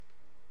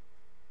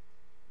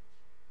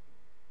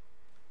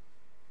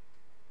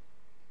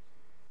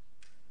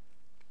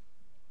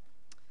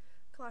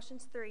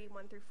Colossians 3,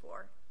 1 through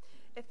 4.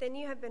 If then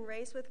you have been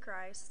raised with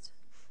Christ,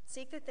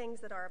 seek the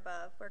things that are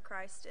above, where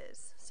Christ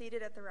is,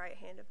 seated at the right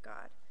hand of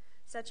God.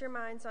 Set your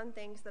minds on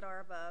things that are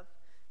above,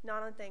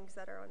 not on things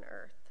that are on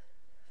earth.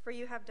 For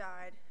you have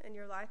died, and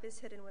your life is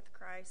hidden with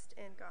Christ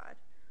in God.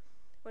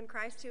 When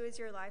Christ, who is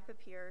your life,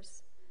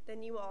 appears,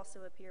 then you will also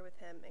appear with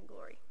him in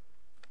glory.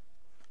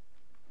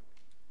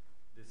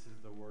 This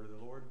is the word of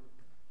the Lord.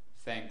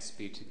 Thanks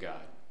be to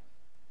God.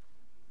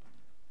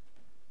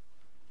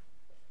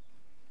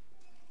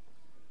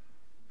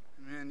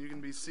 Amen. You can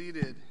be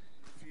seated.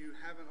 If you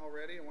haven't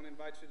already, I want to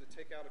invite you to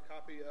take out a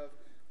copy of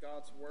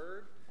God's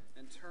Word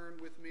and turn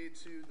with me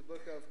to the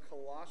book of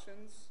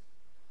Colossians.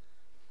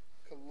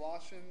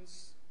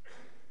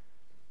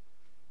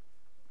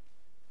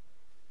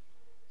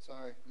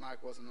 Sorry,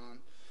 mic wasn't on.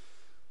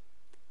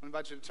 I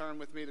invite you to turn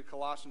with me to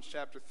Colossians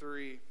chapter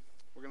 3.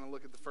 We're going to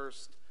look at the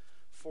first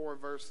 4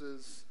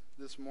 verses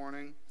this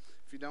morning.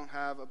 If you don't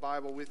have a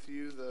Bible with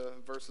you, the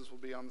verses will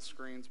be on the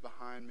screens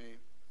behind me.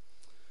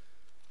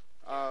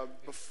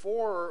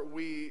 Before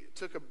we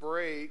took a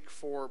break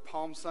for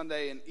Palm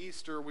Sunday and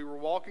Easter, we were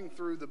walking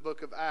through the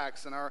book of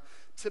Acts, and our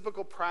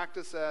typical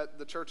practice at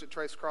the church at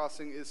Trace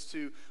Crossing is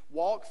to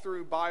walk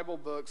through Bible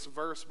books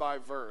verse by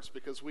verse,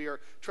 because we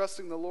are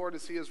trusting the Lord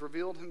as He has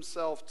revealed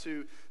Himself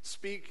to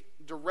speak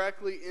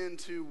directly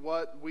into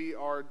what we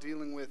are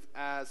dealing with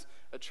as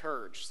a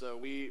church. So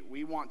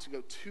we want to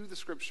go to the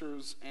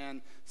Scriptures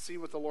and see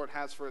what the Lord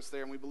has for us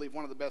there, and we believe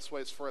one of the best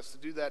ways for us to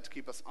do that, to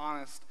keep us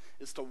honest,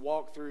 is to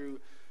walk through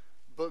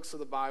books of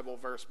the Bible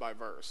verse by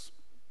verse.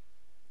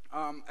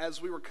 As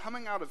we were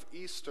coming out of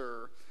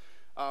Easter,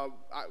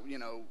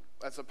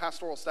 as a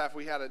pastoral staff,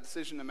 we had a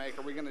decision to make.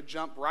 Are we going to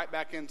jump right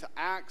back into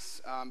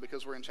Acts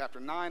because we're in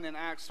chapter 9 in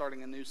Acts,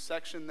 starting a new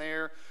section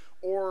there,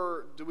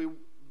 or do we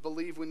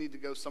believe we need to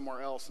go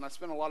somewhere else? And I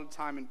spent a lot of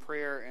time in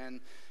prayer and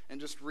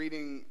just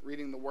reading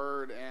the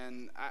Word.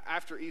 And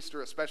after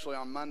Easter, especially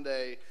on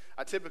Monday,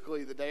 I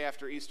typically, the day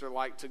after Easter,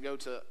 like to go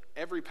to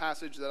every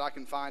passage that I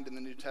can find in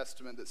the New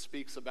Testament that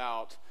speaks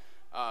about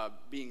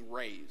being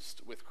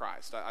raised with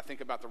Christ. I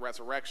think about the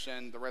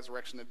resurrection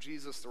of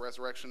Jesus, the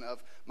resurrection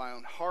of my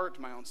own heart,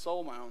 my own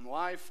soul, my own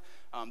life,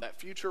 that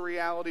future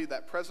reality,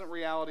 that present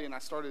reality, and I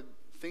started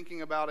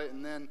thinking about it,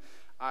 and then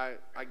I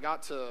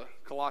got to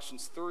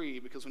Colossians 3,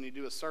 because when you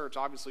do a search,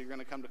 obviously you're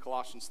going to come to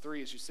Colossians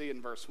 3 as you see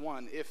in verse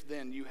 1. If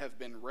then you have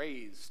been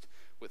raised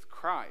with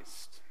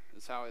Christ,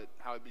 is how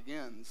it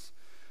begins.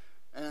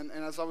 And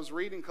as I was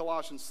reading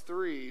Colossians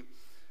 3,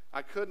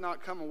 I could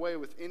not come away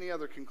with any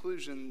other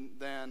conclusion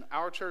than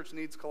our church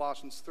needs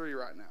Colossians 3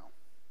 right now.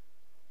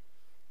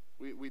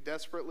 We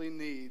desperately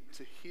need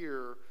to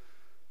hear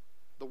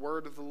the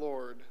word of the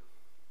Lord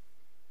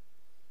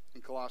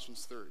in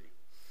Colossians 3.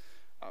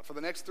 For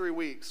the next 3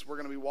 weeks, we're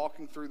going to be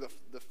walking through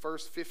the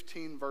first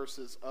 15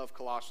 verses of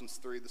Colossians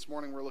 3. This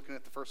morning we're looking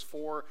at the first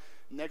 4.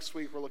 Next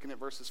week we're looking at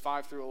verses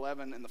 5 through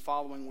 11. And the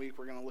following week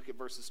we're going to look at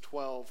verses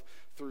 12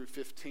 through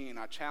 15.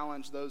 I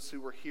challenge those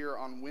who were here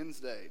on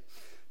Wednesday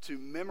to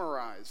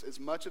memorize as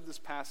much of this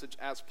passage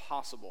as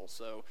possible.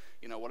 So,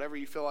 whatever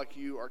you feel like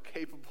you are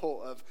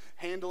capable of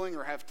handling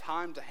or have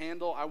time to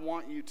handle, I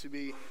want you to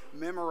be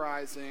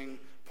memorizing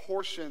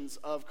portions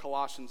of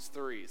Colossians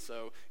 3.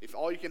 So if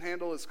all you can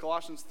handle is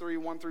Colossians 3,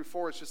 1 through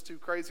 4, it's just too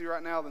crazy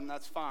right now, then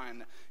that's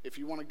fine. If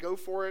you want to go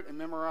for it and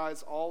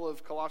memorize all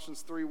of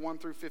Colossians 3, 1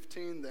 through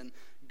 15, then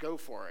go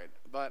for it.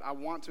 But I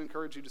want to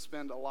encourage you to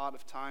spend a lot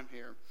of time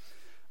here.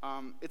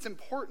 It's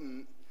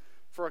important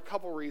for a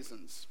couple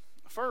reasons.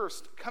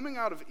 First, coming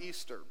out of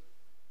Easter,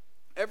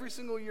 every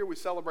single year we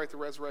celebrate the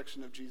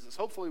resurrection of Jesus.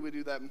 Hopefully we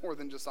do that more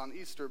than just on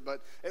Easter,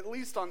 but at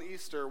least on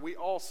Easter we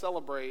all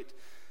celebrate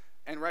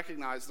and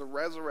recognize the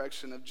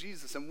resurrection of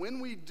Jesus. And when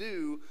we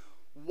do,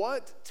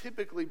 what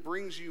typically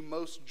brings you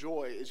most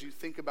joy as you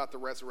think about the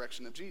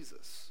resurrection of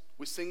Jesus?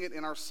 We sing it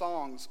in our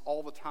songs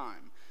all the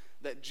time,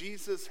 that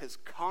Jesus has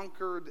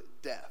conquered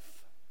death,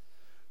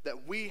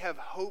 that we have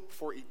hope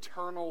for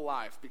eternal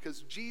life.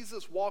 Because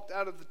Jesus walked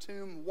out of the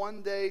tomb,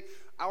 one day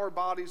our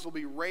bodies will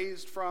be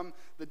raised from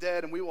the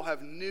dead and we will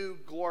have new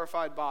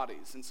glorified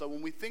bodies. And so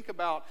when we think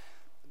about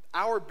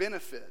our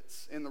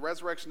benefits in the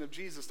resurrection of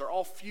Jesus, they're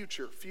all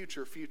future.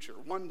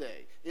 One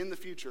day, in the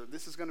future,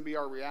 this is going to be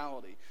our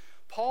reality.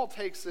 Paul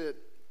takes it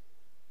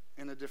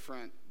in a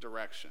different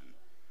direction.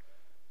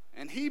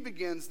 And he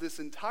begins this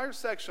entire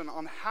section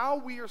on how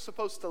we are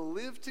supposed to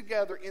live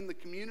together in the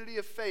community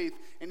of faith.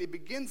 And he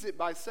begins it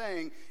by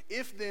saying,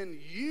 if then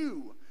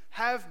you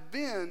have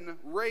been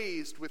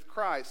raised with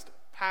Christ,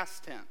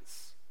 past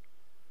tense.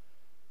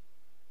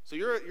 So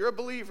you're a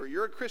believer,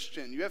 you're a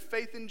Christian, you have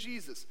faith in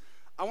Jesus.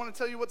 I want to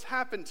tell you what's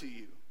happened to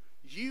you.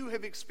 You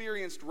have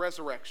experienced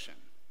resurrection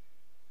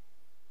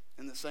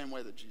in the same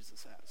way that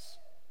Jesus has.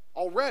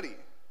 Already.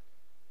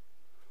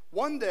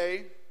 One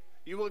day,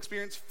 you will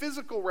experience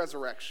physical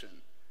resurrection.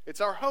 It's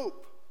our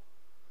hope.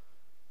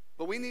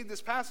 But we need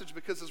this passage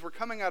because as we're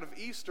coming out of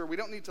Easter, we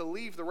don't need to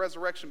leave the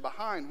resurrection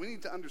behind. We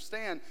need to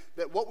understand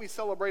that what we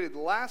celebrated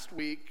last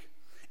week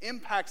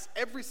impacts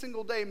every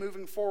single day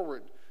moving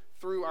forward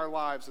through our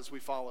lives as we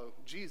follow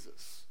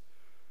Jesus.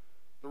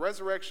 The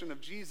resurrection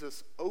of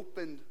Jesus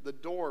opened the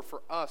door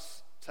for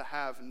us to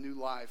have new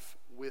life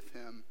with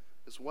him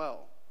as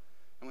well.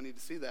 And we need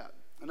to see that.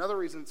 Another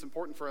reason it's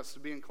important for us to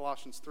be in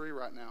Colossians 3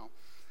 right now,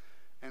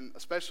 and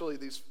especially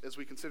as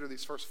we consider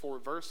these first 4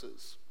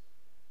 verses.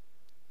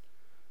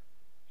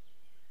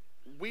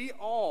 We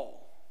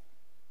all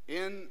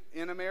in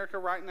America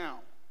right now,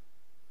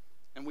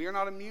 and we are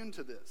not immune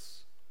to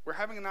this, we're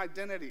having an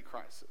identity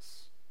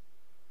crisis.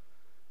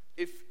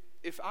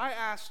 If I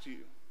asked you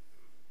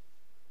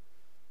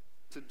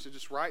to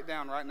just write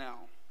down right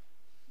now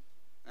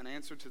an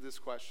answer to this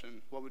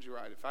question, what would you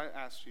write? If I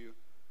asked you,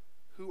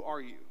 who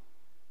are you?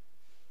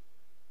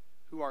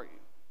 Who are you?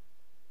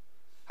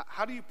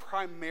 How do you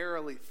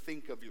primarily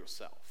think of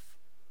yourself?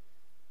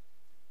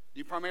 Do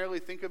you primarily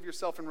think of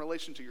yourself in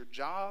relation to your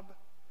job?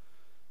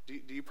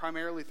 Do you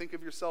primarily think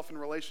of yourself in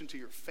relation to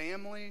your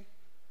family?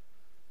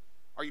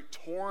 Are you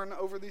torn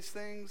over these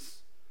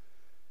things?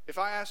 If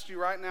I asked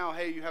you right now,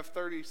 hey, you have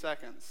 30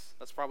 seconds,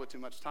 that's probably too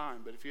much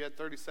time, but if you had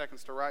 30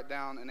 seconds to write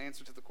down an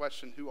answer to the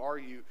question, who are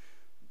you?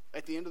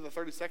 At the end of the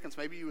 30 seconds,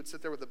 maybe you would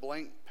sit there with a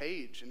blank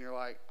page and you're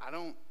like, I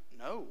don't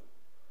know.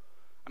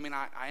 I mean,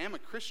 I am a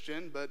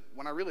Christian, but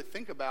when I really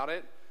think about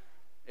it,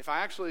 if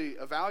I actually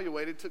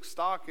evaluated, took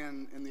stock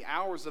in the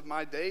hours of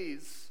my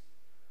days,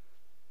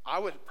 I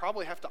would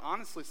probably have to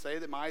honestly say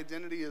that my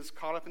identity is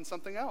caught up in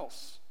something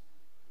else.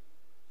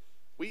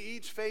 We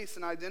each face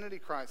an identity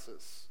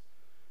crisis.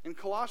 In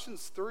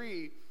Colossians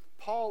 3,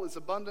 Paul is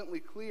abundantly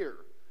clear.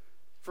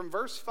 From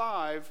verse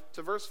 5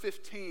 to verse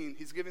 15,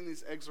 he's giving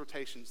these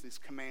exhortations, these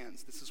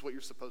commands. This is what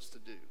you're supposed to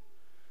do.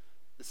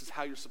 This is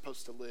how you're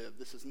supposed to live.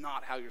 This is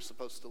not how you're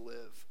supposed to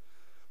live.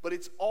 But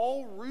it's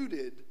all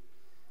rooted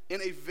in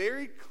a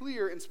very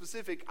clear and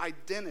specific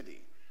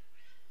identity.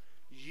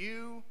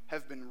 You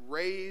have been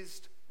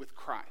raised with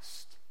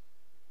Christ.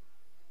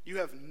 You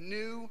have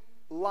new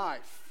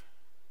life.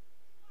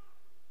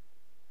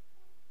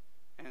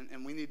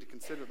 And we need to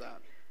consider that.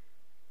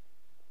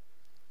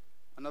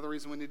 Another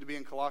reason we need to be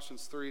in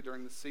Colossians 3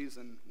 during the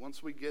season,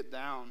 once we get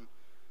down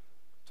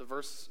to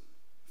verse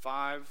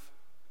 5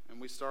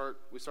 and we start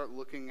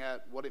looking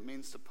at what it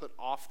means to put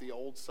off the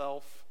old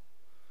self,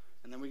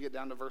 and then we get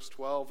down to verse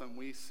 12 and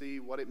we see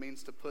what it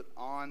means to put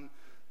on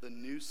the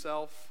new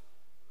self,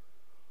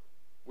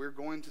 we're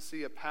going to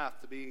see a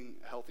path to being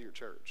a healthier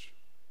church.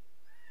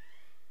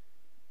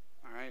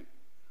 All right?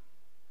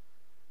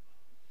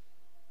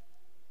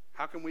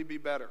 How can we be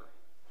better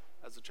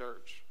as a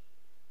church?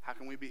 How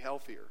can we be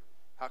healthier?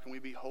 How can we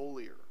be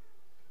holier?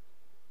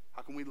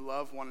 How can we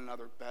love one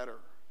another better?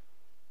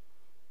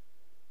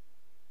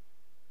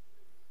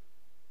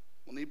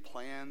 We'll need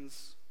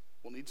plans.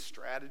 We'll need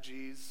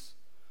strategies.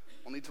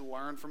 We'll need to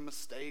learn from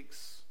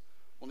mistakes.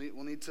 We'll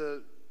need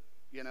to,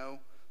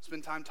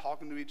 spend time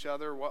talking to each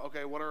other. What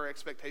are our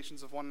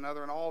expectations of one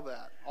another, and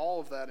all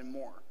of that and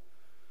more.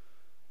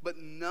 But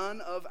none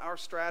of our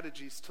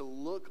strategies to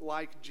look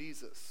like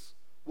Jesus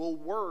will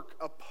work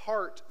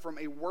apart from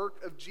a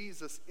work of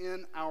Jesus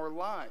in our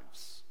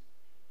lives.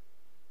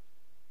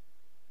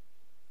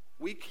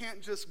 We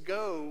can't just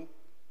go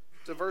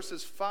to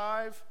verses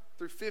 5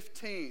 through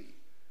 15,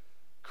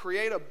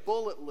 create a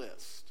bullet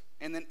list,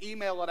 and then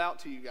email it out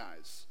to you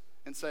guys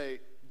and say,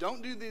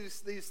 don't do these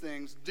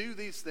things, do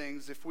these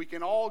things. If we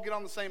can all get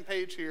on the same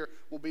page here,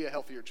 we'll be a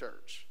healthier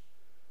church.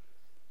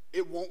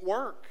 It won't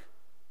work.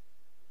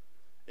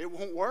 It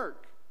won't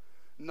work.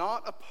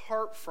 Not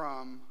apart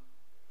from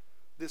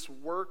this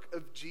work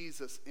of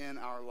Jesus in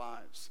our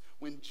lives.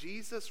 When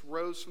Jesus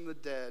rose from the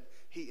dead,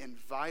 he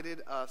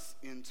invited us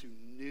into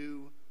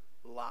new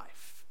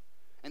life.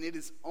 And it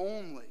is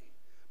only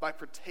by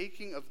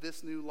partaking of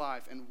this new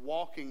life and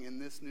walking in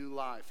this new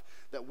life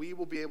that we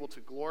will be able to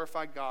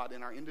glorify God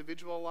in our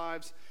individual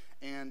lives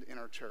and in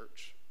our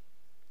church.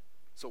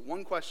 So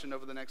one question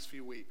over the next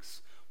few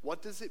weeks: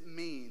 what does it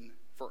mean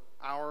for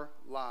our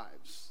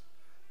lives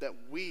that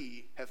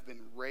we have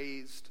been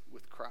raised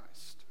with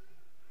Christ?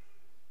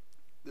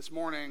 This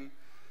morning,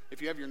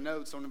 if you have your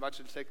notes, I want to invite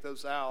you to take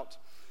those out.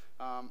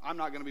 I'm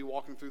not going to be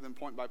walking through them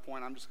point by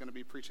point. I'm just going to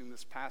be preaching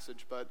this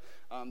passage, but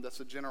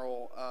that's a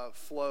general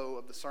flow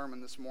of the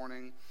sermon this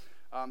morning.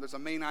 There's a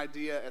main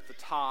idea at the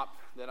top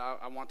that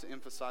I want to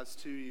emphasize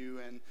to you,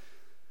 and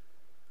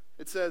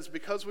it says,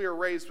 because we are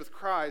raised with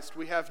Christ,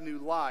 we have new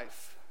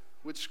life,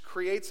 which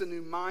creates a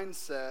new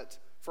mindset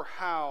for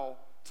how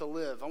to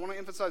live. I want to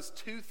emphasize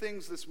 2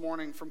 things this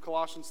morning from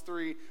Colossians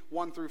 3,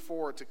 1 through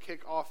 4 to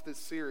kick off this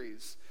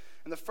series.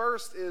 And the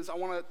first is I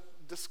want to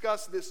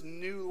discuss this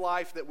new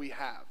life that we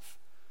have.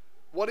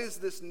 What is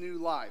this new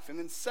life? And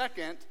then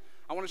second,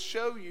 I want to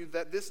show you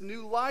that this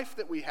new life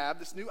that we have,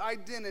 this new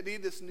identity,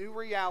 this new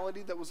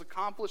reality that was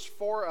accomplished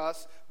for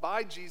us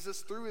by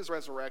Jesus through his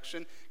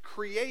resurrection,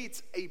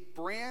 creates a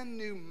brand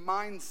new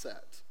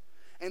mindset.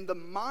 And the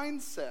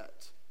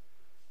mindset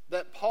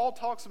that Paul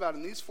talks about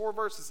in these 4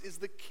 verses is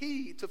the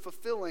key to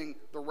fulfilling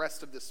the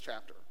rest of this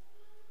chapter.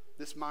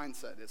 This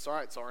mindset. It's all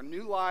right, so our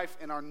new life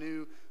and our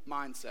new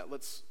mindset.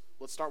 Let's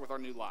start with our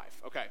new life.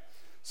 Okay,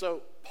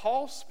 so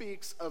Paul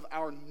speaks of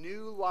our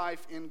new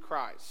life in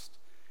Christ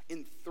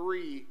in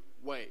 3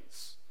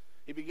 ways.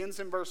 He begins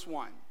in verse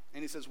 1,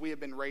 and he says, we have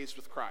been raised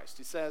with Christ.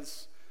 He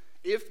says,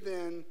 if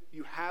then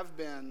you have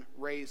been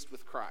raised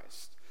with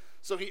Christ.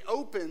 So he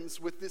opens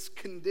with this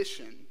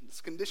condition,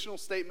 this conditional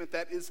statement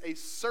that is a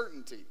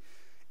certainty.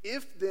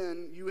 If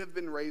then you have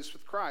been raised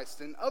with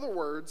Christ. In other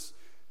words,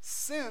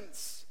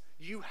 since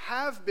you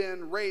have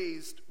been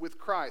raised with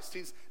Christ.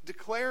 He's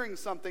declaring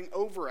something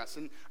over us.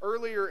 And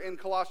earlier in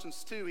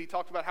Colossians 2, he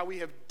talked about how we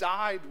have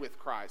died with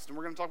Christ. And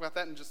we're going to talk about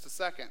that in just a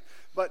second.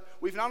 But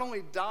we've not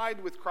only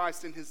died with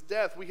Christ in his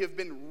death, we have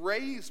been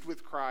raised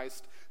with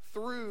Christ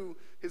through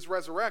his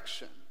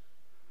resurrection.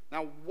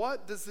 Now,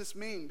 what does this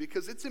mean?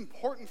 Because it's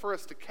important for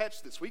us to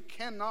catch this. We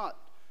cannot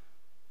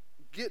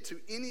get to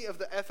any of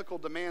the ethical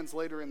demands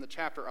later in the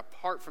chapter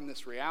apart from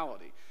this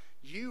reality.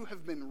 You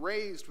have been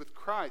raised with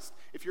Christ.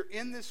 If you're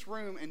in this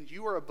room and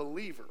you are a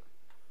believer,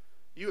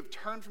 you have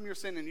turned from your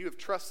sin and you have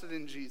trusted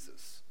in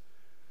Jesus,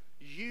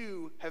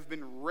 you have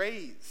been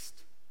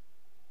raised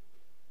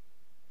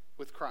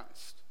with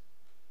Christ.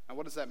 Now,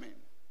 what does that mean?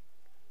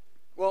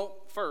 Well,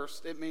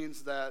 first, it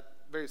means that,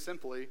 very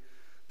simply,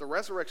 the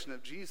resurrection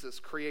of Jesus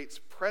creates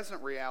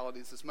present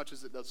realities as much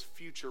as it does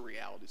future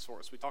realities for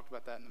us. We talked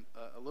about that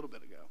a little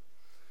bit ago.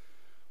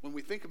 When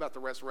we think about the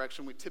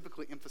resurrection, we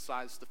typically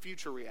emphasize the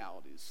future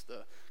realities,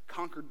 the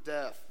conquered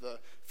death, the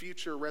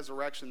future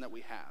resurrection that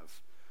we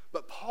have.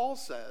 But Paul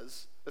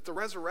says that the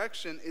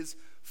resurrection is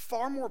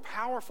far more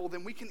powerful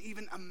than we can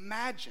even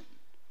imagine.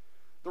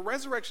 The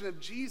resurrection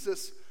of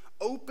Jesus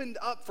opened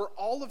up for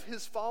all of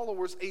his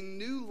followers a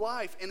new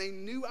life and a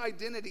new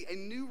identity, a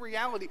new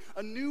reality,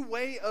 a new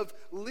way of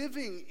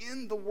living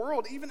in the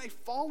world, even a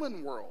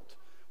fallen world.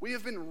 We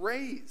have been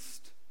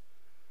raised.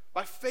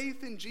 By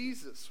faith in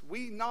Jesus,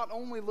 we not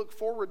only look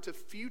forward to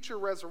future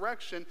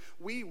resurrection,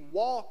 we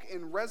walk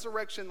in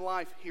resurrection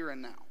life here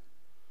and now.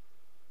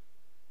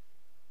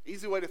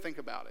 Easy way to think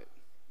about it.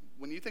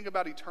 When you think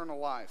about eternal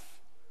life,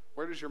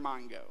 where does your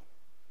mind go?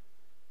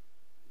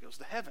 It goes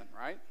to heaven,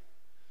 right?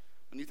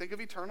 When you think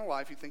of eternal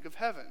life, you think of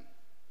heaven.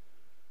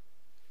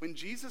 When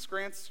Jesus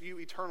grants you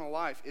eternal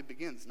life, it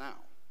begins now.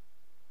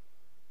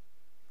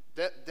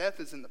 Death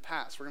is in the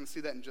past. We're going to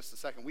see that in just a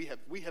second.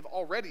 We have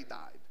already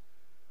died.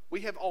 We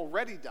have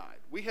already died.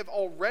 We have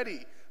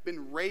already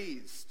been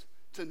raised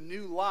to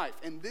new life.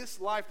 And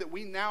this life that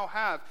we now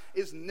have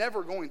is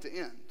never going to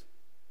end.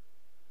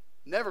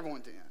 Never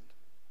going to end.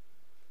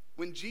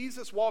 When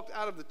Jesus walked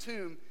out of the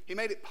tomb, he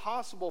made it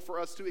possible for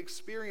us to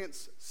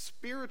experience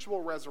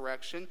spiritual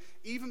resurrection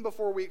even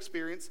before we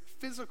experience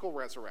physical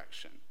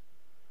resurrection.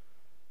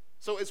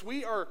 So as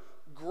we are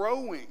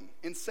growing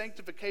in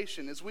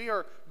sanctification, as we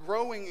are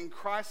growing in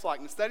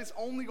Christ-likeness, that is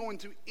only going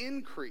to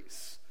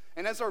increase.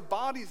 And as our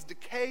bodies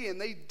decay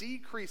and they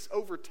decrease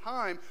over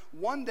time,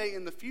 one day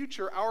in the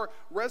future, our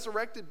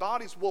resurrected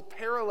bodies will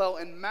parallel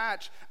and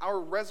match our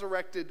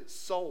resurrected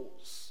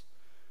souls.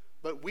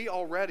 But we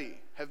already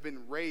have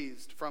been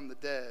raised from the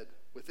dead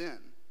within.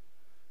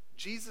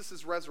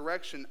 Jesus'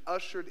 resurrection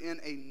ushered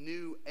in a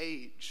new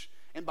age.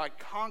 And by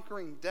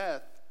conquering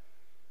death,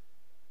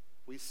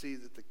 we see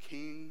that the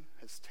King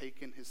has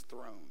taken his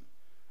throne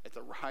at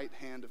the right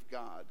hand of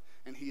God.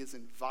 And he has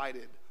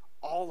invited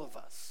all of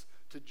us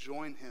to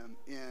join him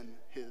in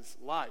his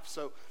life.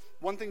 So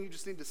one thing you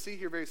just need to see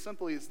here very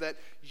simply is that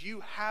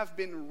you have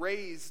been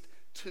raised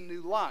to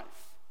new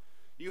life.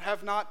 You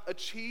have not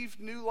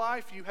achieved new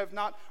life. You have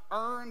not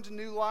earned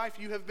new life.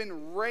 You have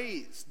been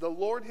raised. The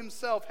Lord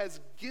himself has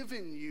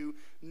given you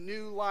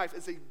new life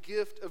as a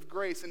gift of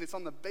grace, and it's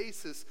on the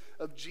basis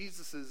of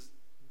Jesus'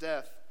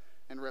 death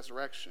and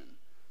resurrection.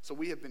 So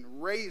we have been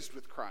raised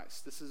with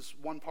Christ. This is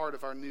one part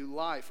of our new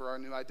life or our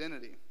new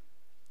identity.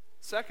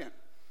 Second,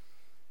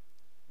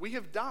 we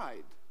have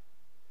died.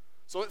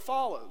 So it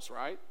follows,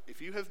 right?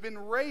 If you have been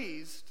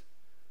raised,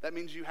 that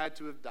means you had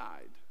to have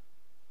died.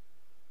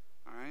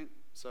 All right?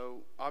 So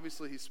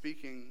obviously he's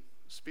speaking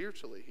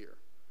spiritually here.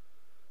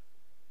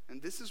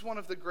 And this is one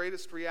of the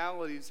greatest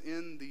realities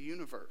in the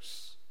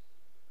universe.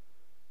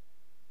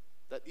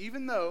 That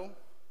even though,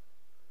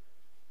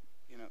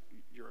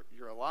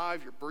 you're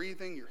alive, you're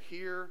breathing, you're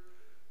here,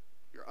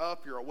 you're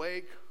up, you're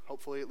awake,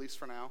 hopefully at least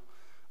for now,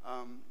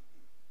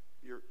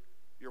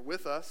 you're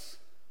with us.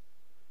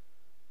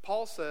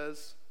 Paul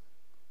says,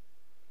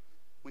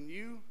 when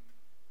you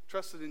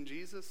trusted in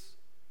Jesus,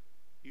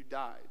 you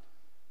died,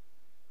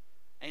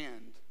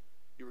 and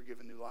you were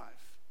given new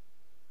life.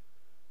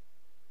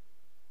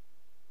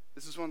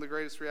 This is one of the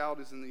greatest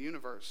realities in the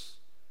universe.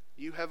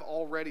 You have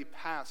already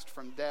passed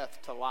from death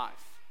to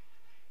life.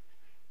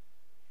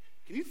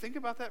 Can you think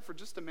about that for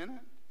just a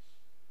minute?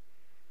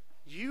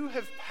 You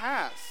have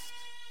passed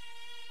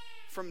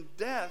from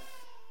death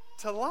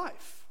to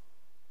life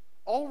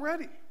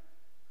already.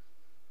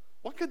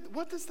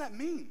 What does that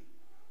mean?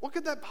 What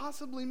could that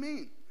possibly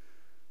mean?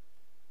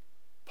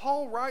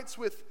 Paul writes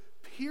with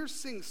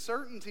piercing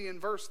certainty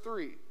in verse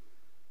 3.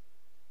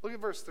 Look at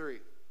verse 3.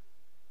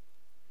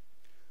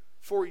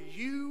 For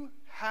you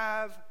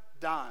have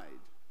died,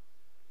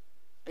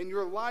 and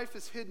your life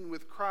is hidden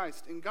with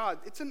Christ in God.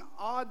 It's an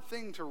odd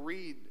thing to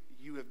read,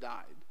 you have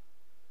died.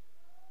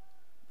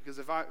 because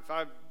if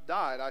I've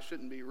died, I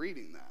shouldn't be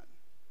reading that.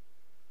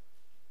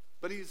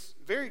 But he's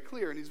very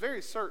clear and he's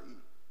very certain.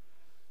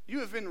 You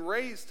have been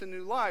raised to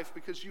new life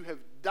because you have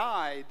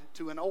died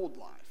to an old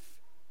life.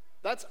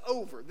 That's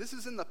over. This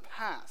is in the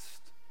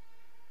past.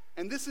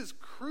 And this is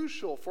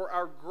crucial for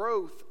our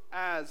growth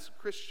as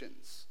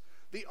Christians.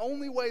 The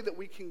only way that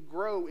we can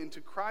grow into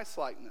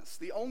Christ-likeness,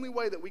 the only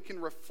way that we can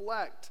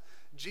reflect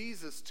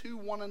Jesus to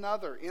one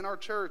another in our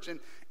church and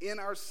in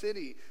our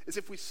city, is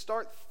if we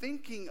start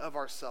thinking of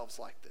ourselves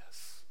like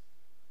this.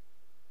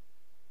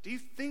 Do you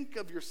think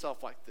of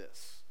yourself like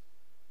this?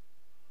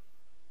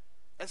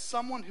 As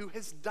someone who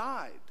has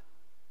died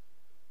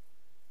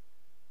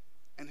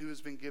and who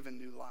has been given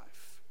new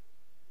life.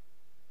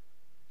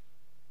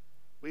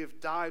 We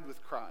have died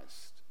with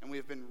Christ and we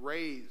have been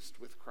raised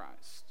with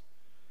Christ.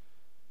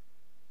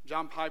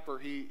 John Piper,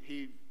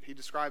 he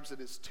describes it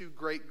as two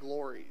great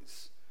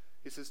glories.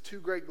 He says two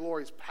great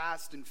glories,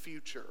 past and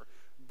future,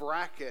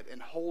 bracket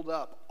and hold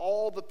up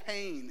all the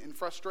pain and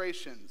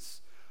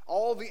frustrations,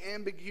 all the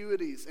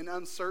ambiguities and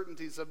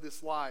uncertainties of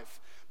this life.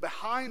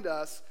 Behind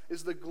us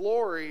is the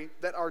glory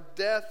that our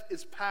death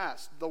is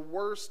past. The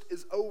worst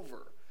is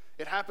over.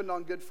 It happened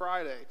on Good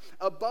Friday.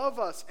 Above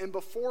us and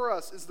before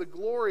us is the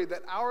glory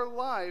that our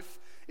life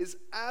is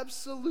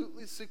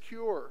absolutely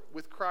secure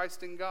with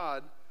Christ in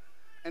God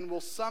and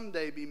will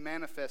someday be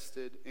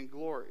manifested in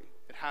glory.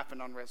 It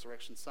happened on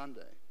Resurrection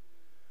Sunday.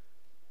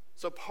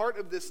 So part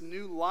of this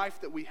new life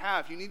that we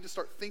have, you need to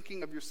start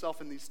thinking of yourself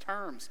in these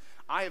terms.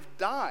 I have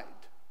died.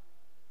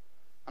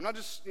 I'm not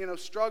just,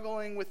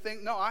 struggling with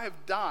things. No, I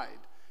have died,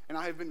 and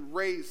I have been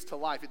raised to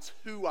life. It's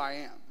who I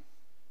am.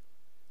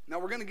 Now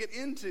we're going to get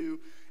into,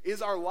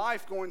 is our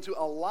life going to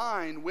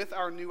align with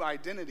our new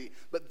identity?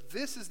 But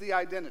this is the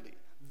identity.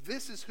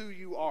 This is who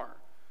you are.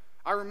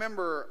 I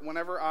remember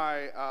whenever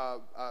I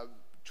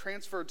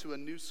transferred to a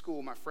new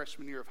school my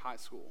freshman year of high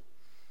school.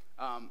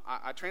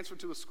 I transferred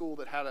to a school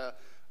that had a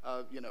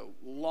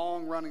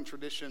long-running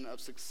tradition of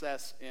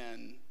success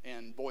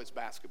in boys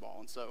basketball.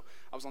 And so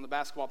I was on the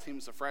basketball team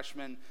as a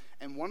freshman,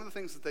 and one of the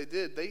things that they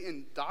did, they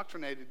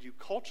indoctrinated you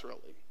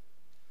culturally.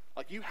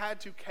 Like, you had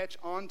to catch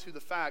on to the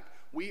fact,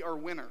 we are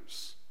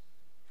winners.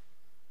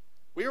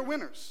 We are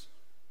winners.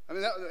 I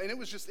mean, and it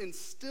was just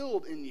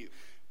instilled in you.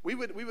 We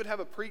would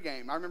have a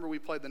pregame. I remember we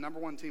played the number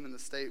one team in the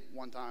state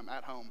one time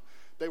at home.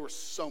 They were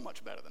so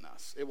much better than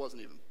us. It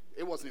wasn't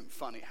even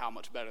funny how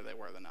much better they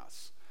were than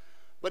us.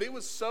 But it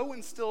was so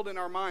instilled in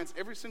our minds.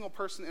 Every single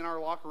person in our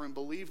locker room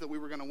believed that we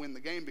were going to win the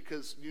game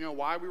because you know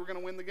why we were going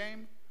to win the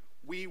game?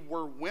 We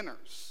were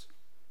winners.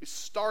 We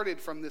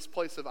started from this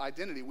place of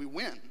identity. We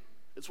win.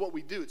 It's what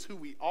we do. It's who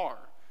we are.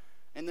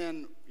 And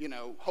then,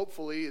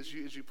 hopefully as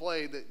you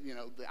play, that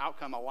the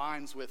outcome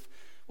aligns with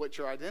what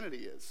your identity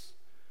is.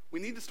 We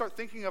need to start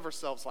thinking of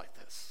ourselves like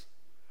this.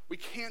 We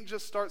can't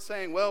just start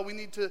saying, well, we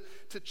need to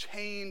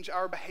change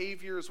our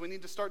behaviors. We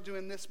need to start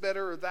doing this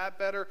better or that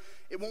better.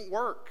 It won't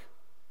work.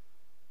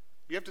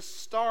 You have to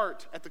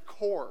start at the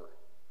core.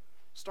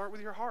 Start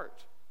with your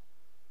heart.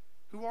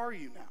 Who are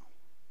you now?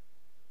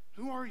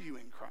 Who are you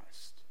in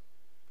Christ?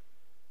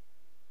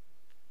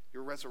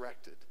 You're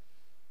resurrected.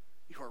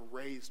 You are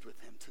raised with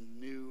him to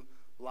new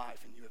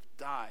life, and you have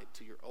died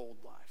to your old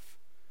life.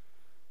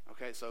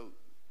 Okay, so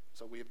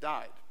we have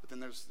died, but then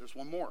there's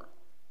one more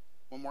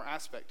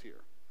aspect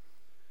here.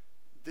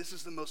 This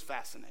is the most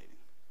fascinating.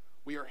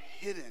 We are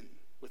hidden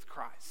with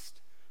Christ,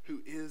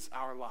 who is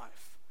our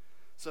life.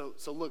 So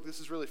look, this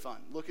is really fun.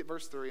 Look at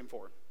verse 3 and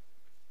 4.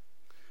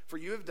 For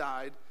you have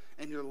died,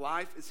 and your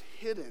life is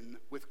hidden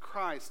with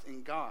Christ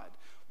in God.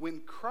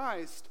 When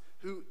Christ,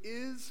 who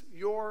is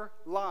your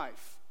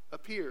life,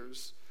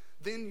 appears,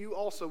 then you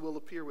also will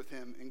appear with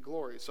him in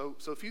glory. So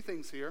a few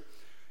things here.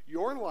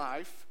 Your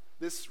life,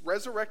 this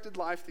resurrected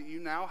life that you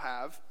now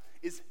have,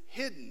 is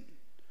hidden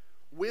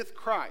with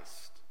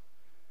Christ.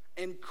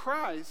 And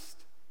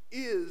Christ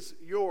is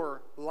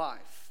your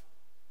life.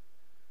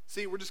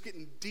 See, we're just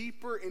getting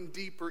deeper and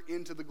deeper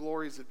into the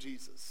glories of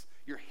Jesus.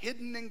 You're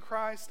hidden in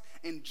Christ,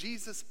 and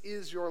Jesus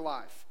is your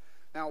life.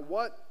 Now,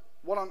 what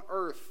on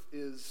earth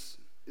is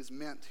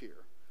meant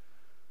here?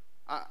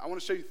 I want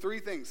to show you three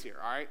things here,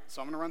 all right?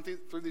 So I'm going to run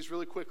through these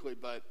really quickly,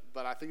 but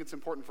I think it's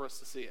important for us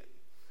to see it.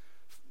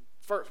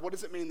 First, what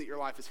does it mean that your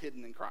life is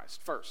hidden in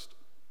Christ? First,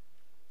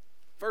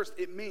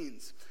 it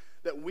means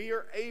that we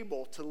are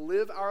able to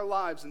live our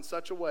lives in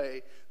such a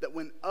way that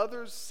when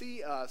others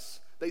see us,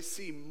 they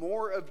see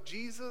more of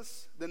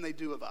Jesus than they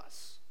do of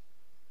us.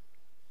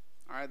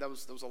 All right, that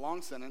was a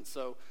long sentence.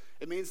 So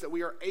it means that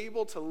we are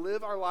able to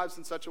live our lives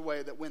in such a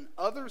way that when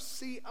others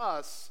see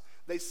us,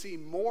 they see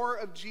more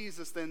of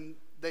Jesus than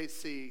they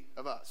see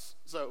of us.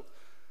 So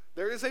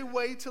there is a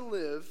way to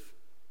live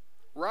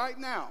right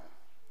now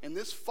in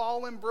this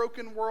fallen,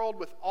 broken world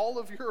with all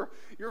of your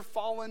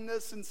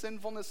fallenness and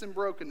sinfulness and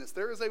brokenness.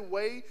 There is a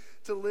way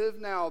to live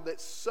now that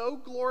so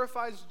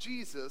glorifies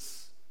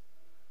Jesus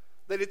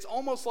that it's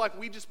almost like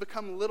we just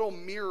become little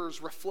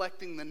mirrors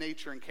reflecting the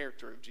nature and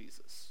character of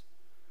Jesus.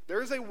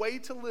 There is a way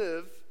to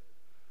live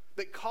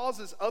that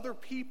causes other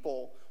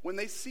people, when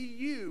they see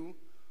you,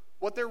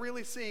 what they're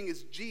really seeing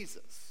is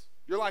Jesus.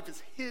 Your life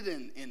is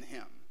hidden in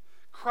him.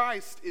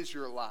 Christ is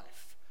your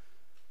life.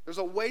 There's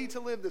a way to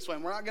live this way,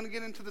 and we're not going to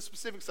get into the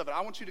specifics of it.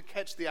 I want you to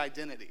catch the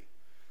identity.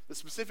 The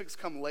specifics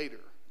come later,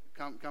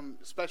 come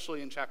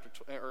especially in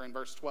in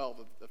verse 12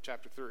 of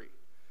chapter 3.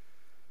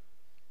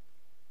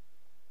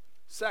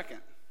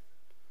 Second,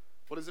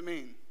 what does it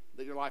mean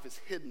that your life is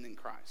hidden in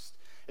Christ?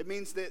 It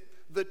means that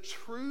the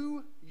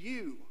true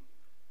you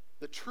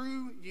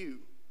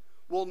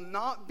will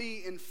not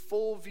be in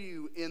full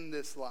view in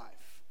this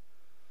life.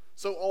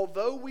 So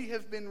although we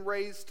have been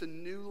raised to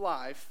new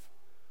life,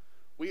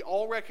 we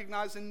all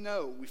recognize and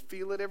know, we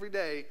feel it every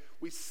day,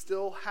 we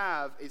still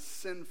have a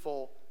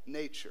sinful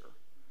nature.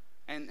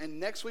 And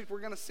next week we're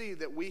going to see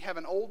that we have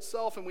an old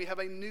self and we have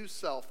a new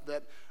self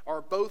that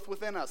are both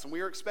within us. And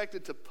we are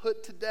expected to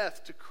put to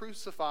death, to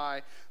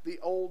crucify the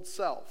old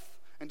self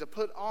and to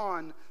put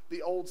on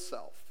the old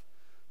self.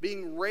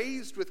 Being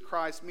raised with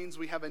Christ means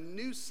we have a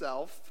new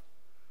self,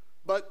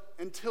 but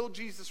until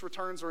Jesus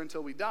returns or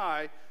until we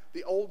die,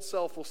 the old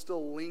self will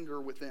still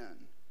linger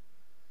within.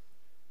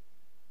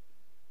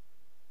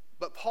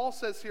 But Paul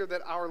says here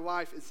that our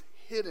life is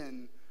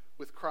hidden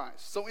with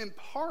Christ. So in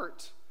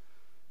part,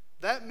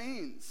 that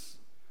means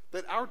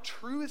that our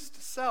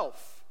truest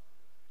self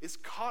is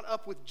caught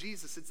up with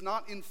Jesus. It's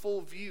not in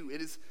full view. It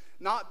has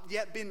not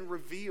yet been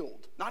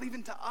revealed, not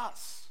even to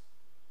us.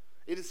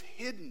 It is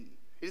hidden.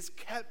 It is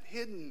kept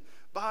hidden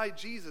by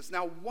Jesus.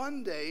 Now,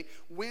 one day,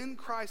 when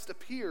Christ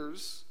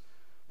appears,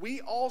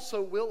 we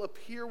also will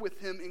appear with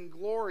him in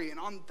glory. And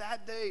on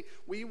that day,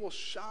 we will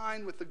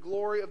shine with the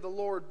glory of the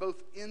Lord,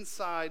 both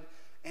inside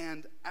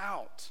and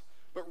out.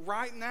 But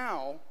right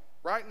now,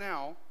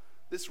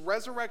 this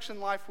resurrection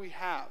life we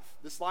have,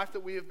 this life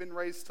that we have been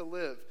raised to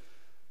live,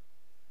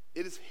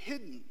 it is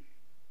hidden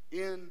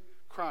in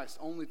Christ,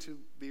 only to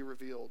be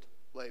revealed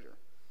later.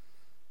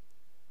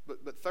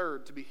 But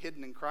third, to be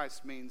hidden in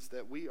Christ means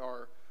that we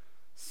are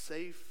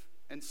safe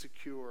and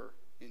secure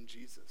in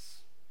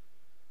Jesus.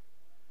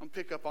 I'm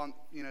pick up on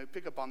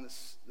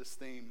this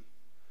theme.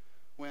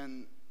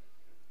 When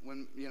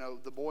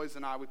the boys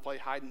and I, we play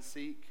hide and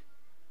seek,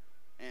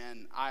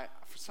 and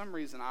for some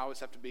reason I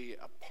always have to be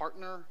a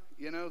partner,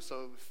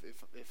 so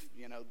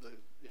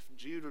if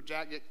Jude or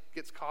Jack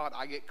gets caught,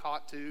 I get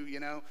caught too,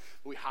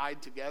 we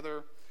hide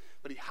together.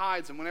 But he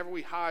hides, and whenever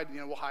we hide,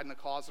 we'll hide in a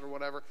closet or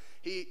whatever.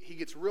 He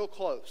gets real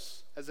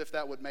close, as if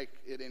that would make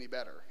it any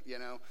better,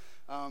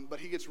 But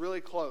he gets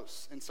really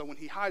close, and so when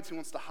he hides, he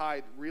wants to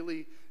hide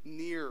really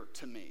near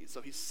to me.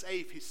 So he's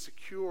safe, he's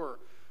secure.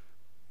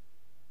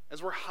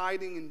 As we're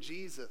hiding in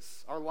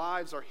Jesus, our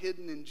lives are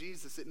hidden in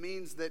Jesus. It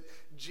means that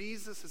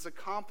Jesus has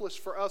accomplished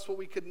for us what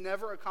we could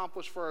never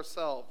accomplish for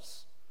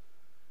ourselves.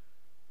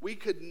 We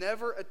could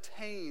never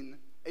attain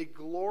a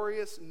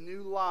glorious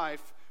new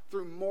life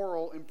through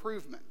moral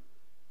improvement.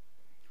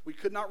 We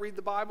could not read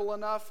the Bible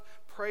enough,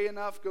 pray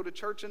enough, go to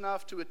church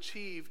enough to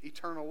achieve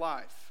eternal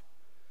life.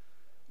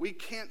 We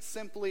can't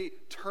simply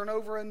turn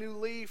over a new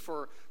leaf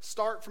or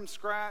start from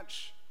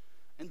scratch.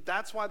 And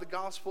that's why the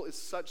gospel is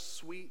such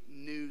sweet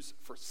news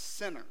for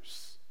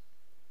sinners.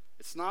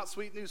 It's not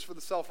sweet news for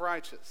the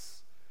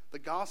self-righteous. The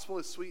gospel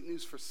is sweet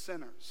news for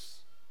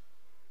sinners.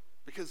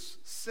 Because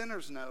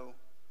sinners know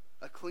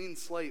a clean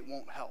slate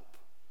won't help.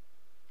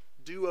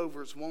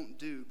 Do-overs won't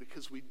do,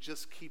 because we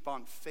just keep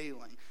on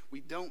failing.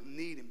 We don't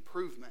need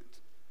improvement.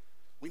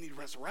 We need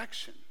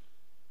resurrection.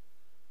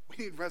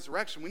 We need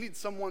resurrection. We need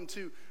someone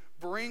to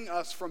bring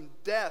us from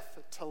death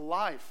to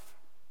life.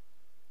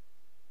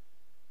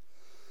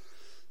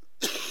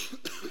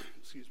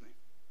 Excuse me.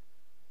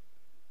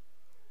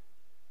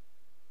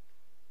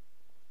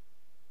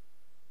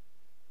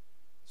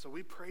 So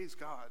we praise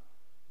God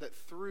that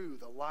through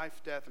the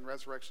life, death, and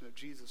resurrection of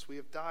Jesus, we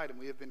have died and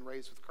we have been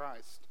raised with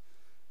Christ.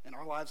 And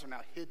our lives are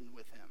now hidden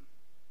with him.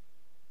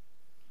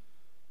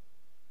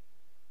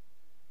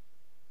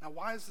 Now,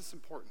 why is this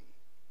important?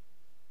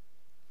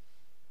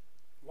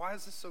 Why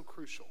is this so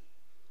crucial?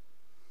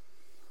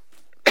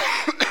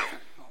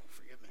 Oh,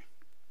 forgive me.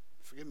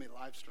 Forgive me,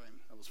 live stream.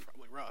 That was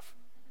probably rough.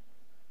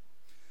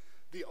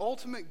 The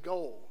ultimate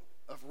goal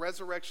of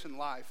resurrection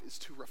life is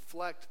to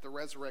reflect the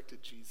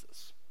resurrected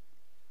Jesus.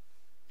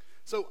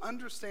 So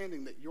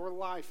understanding that your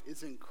life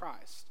is in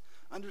Christ,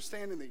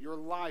 understanding that your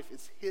life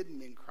is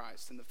hidden in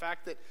Christ, and the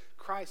fact that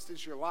Christ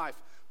is your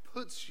life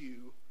puts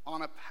you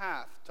on a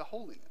path to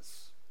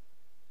holiness.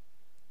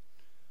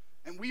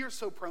 And we are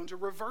so prone to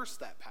reverse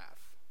that path.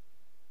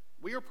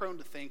 We are prone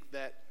to think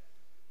that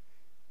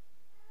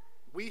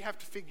we have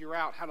to figure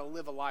out how to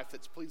live a life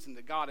that's pleasing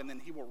to God, and then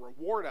he will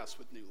reward us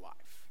with new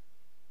life.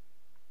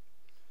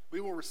 We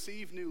will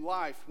receive new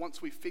life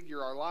once we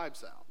figure our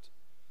lives out.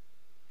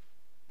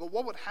 But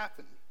what would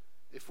happen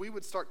if we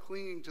would start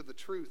clinging to the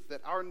truth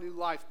that our new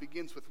life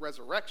begins with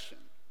resurrection,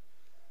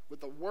 with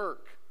the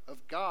work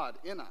of God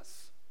in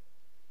us?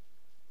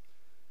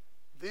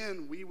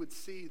 Then we would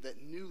see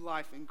that new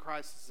life in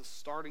Christ is the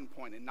starting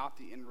point and not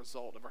the end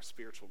result of our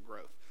spiritual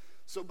growth.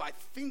 So by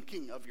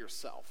thinking of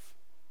yourself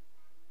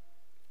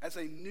as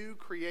a new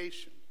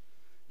creation,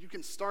 you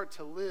can start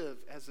to live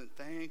as in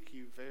thank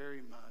you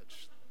very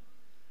much.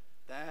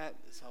 That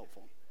is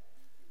helpful.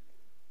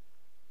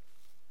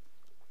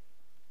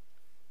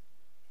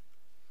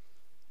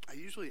 I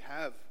usually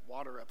have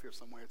water up here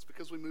somewhere. It's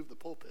because we moved the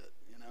pulpit,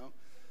 you know.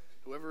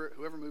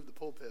 Whoever moved the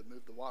pulpit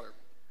moved the water.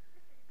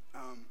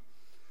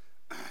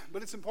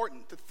 But it's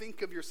important to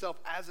think of yourself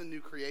as a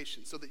new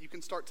creation so that you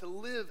can start to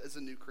live as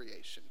a new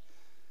creation.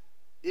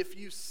 If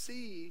you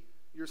see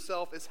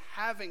yourself as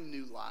having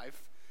new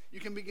life, you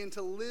can begin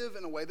to live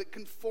in a way that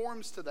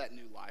conforms to that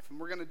new life. And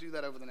we're going to do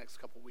that over the next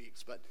couple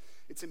weeks. But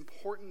it's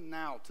important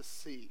now to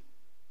see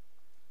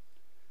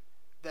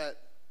that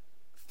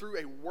through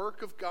a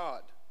work of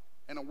God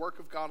and a work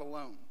of God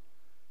alone,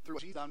 through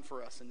what He's done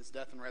for us in His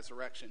death and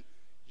resurrection,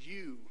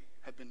 you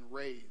have been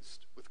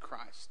raised with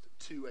Christ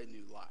to a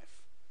new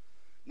life.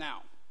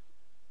 Now,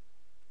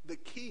 the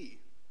key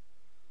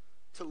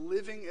to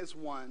living as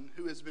one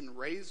who has been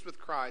raised with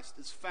Christ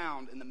is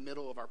found in the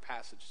middle of our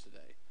passage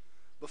today.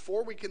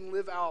 Before we can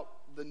live out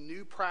the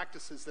new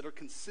practices that are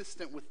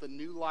consistent with the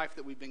new life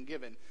that we've been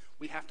given,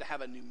 we have to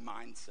have a new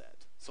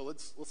mindset. So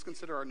let's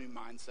consider our new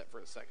mindset for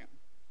a second.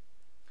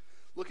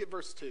 Look at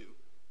verse 2.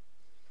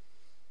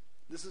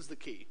 This is the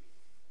key.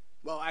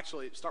 Well,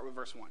 actually, start with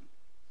verse 1.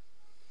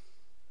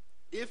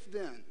 If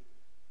then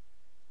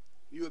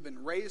you have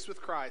been raised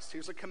with Christ,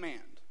 here's a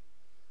command.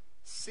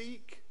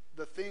 Seek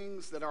the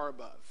things that are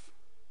above,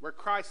 where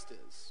Christ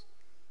is,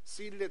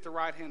 seated at the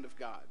right hand of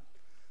God.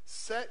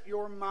 Set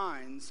your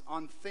minds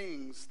on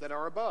things that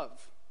are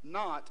above,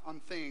 not on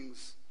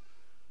things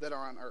that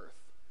are on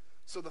earth.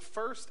 So the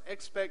first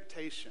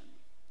expectation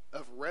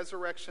of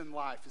resurrection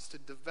life is to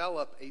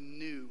develop a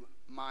new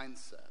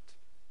mindset.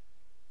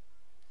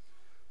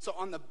 So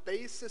on the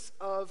basis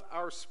of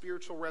our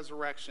spiritual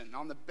resurrection,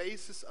 on the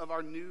basis of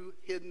our new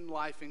hidden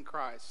life in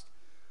Christ,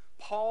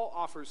 Paul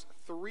offers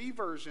 3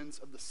 versions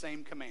of the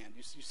same command.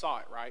 You saw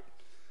it, right?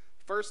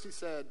 First, he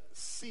said,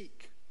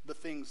 seek the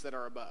things that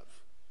are above.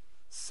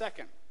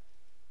 Second,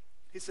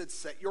 he said,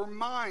 set your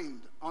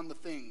mind on the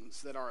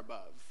things that are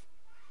above.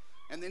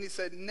 And then he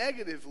said,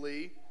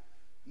 negatively,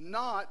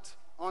 not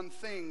on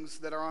things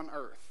that are on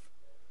earth.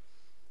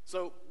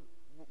 So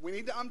we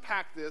need to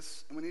unpack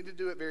this, and we need to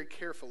do it very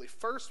carefully.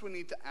 First, we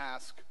need to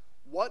ask,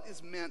 what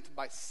is meant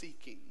by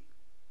seeking?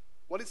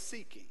 What is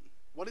seeking?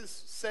 What is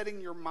setting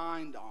your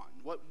mind on?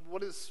 What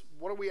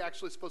are we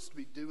actually supposed to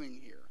be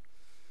doing here?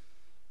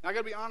 Now, I got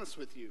to be honest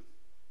with you.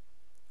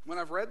 When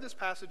I've read this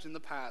passage in the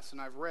past, and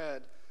I've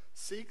read,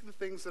 seek the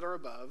things that are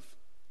above,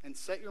 and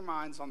set your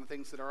minds on the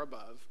things that are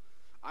above,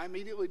 I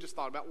immediately just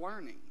thought about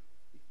learning.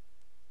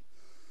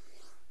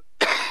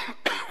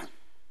 I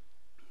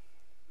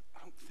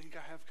don't think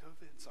I have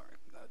COVID. Sorry,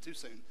 too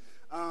soon.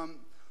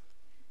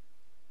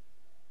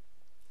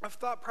 I've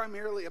thought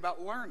primarily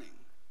about learning.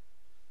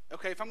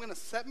 Okay, if I'm going to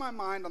set my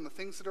mind on the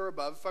things that are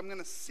above, if I'm going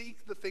to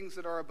seek the things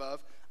that are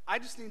above, I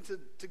just need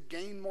to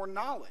gain more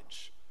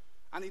knowledge.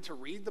 I need to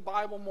read the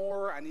Bible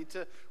more. I need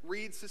to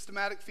read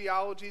systematic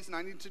theologies, and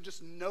I need to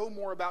just know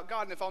more about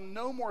God. And if I'll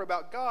know more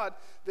about God,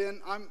 then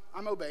I'm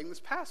obeying this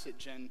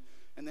passage, and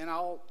then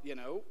I'll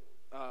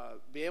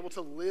be able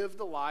to live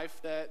the life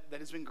that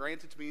has been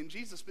granted to me in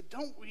Jesus. But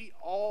don't we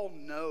all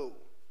know?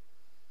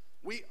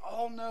 We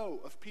all know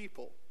of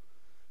people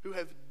who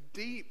have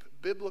deep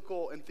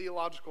biblical and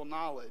theological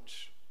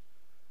knowledge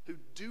who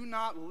do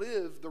not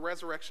live the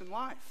resurrection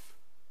life.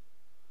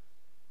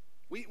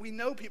 We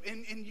know people,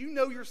 and you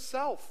know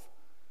yourself.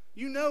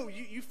 You know,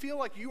 you feel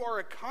like you are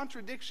a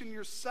contradiction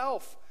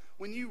yourself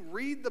when you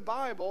read the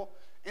Bible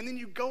and then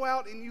you go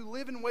out and you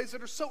live in ways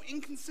that are so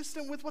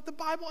inconsistent with what the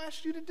Bible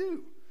asks you to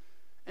do.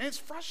 And it's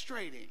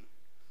frustrating.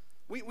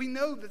 We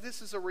know that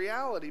this is a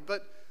reality,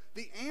 but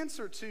the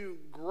answer to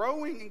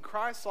growing in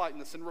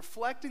Christ-likeness and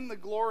reflecting the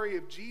glory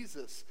of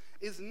Jesus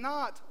is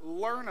not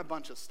learn a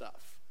bunch of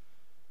stuff.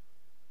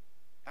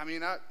 I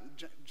mean,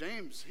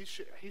 James,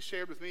 he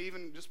shared with me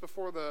even just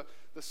before the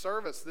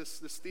service, this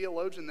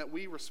theologian that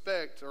we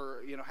respect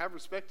or have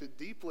respected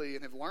deeply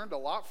and have learned a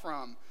lot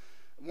from.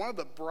 One of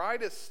the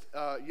brightest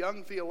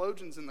young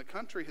theologians in the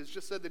country has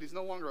just said that he's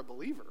no longer a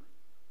believer.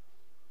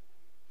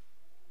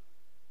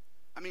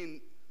 I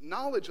mean,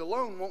 knowledge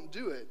alone won't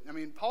do it. I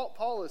mean,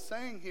 Paul is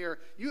saying here,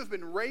 you have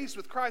been raised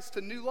with Christ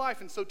to new life,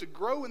 and so to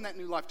grow in that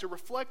new life, to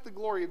reflect the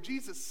glory of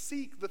Jesus,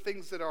 seek the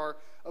things that are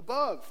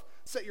above.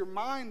 Set your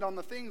mind on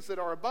the things that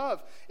are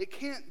above. It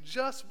can't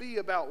just be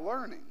about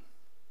learning.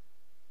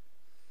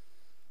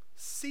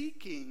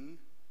 Seeking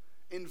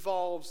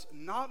involves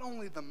not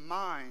only the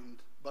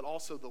mind, but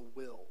also the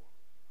will.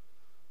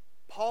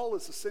 Paul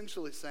is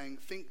essentially saying,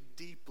 think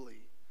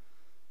deeply.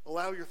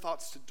 Allow your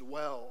thoughts to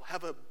dwell.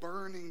 Have a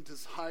burning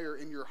desire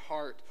in your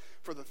heart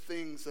for the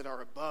things that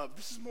are above.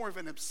 This is more of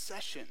an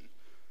obsession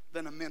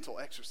than a mental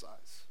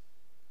exercise.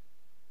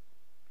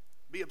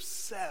 Be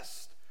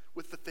obsessed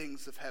with the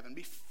things of heaven.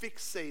 Be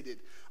fixated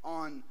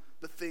on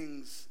the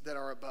things that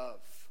are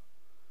above.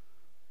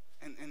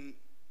 And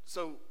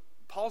so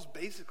Paul's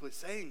basically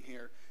saying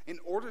here, in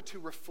order to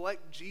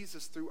reflect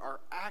Jesus through our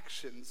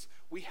actions,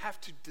 we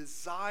have to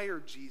desire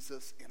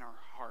Jesus in our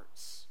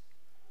hearts.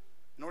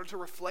 In order to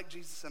reflect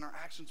Jesus in our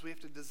actions, we have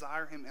to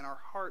desire him in our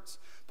hearts.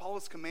 Paul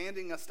is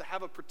commanding us to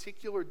have a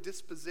particular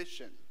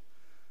disposition,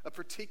 a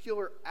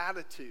particular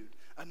attitude,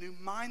 a new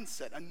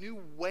mindset, a new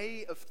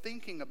way of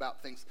thinking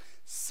about things.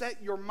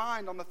 Set your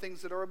mind on the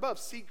things that are above.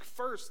 Seek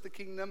first the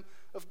kingdom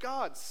of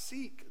God.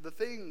 Seek the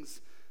things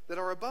that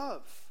are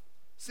above.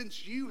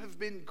 Since you have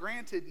been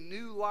granted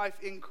new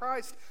life in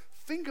Christ,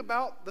 think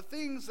about the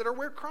things that are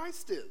where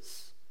Christ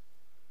is.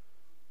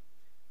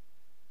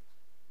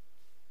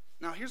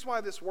 Now, here's why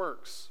this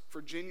works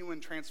for genuine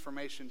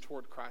transformation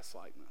toward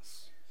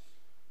Christ-likeness.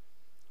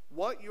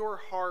 What your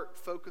heart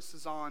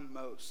focuses on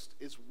most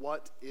is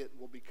what it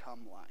will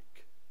become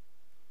like.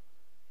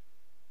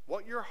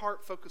 What your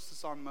heart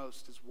focuses on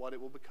most is what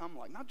it will become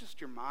like. Not just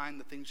your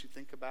mind, the things you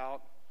think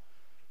about.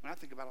 I mean, I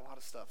think about a lot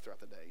of stuff throughout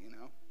the day, you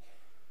know.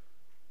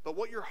 But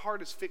what your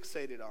heart is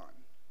fixated on,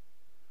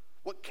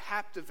 what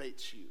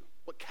captivates you,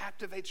 what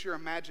captivates your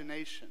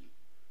imagination,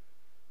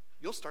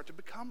 you'll start to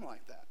become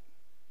like that.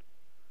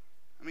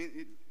 I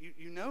mean,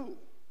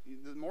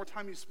 the more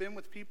time you spend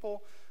with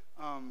people,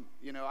 I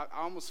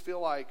almost feel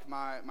like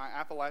my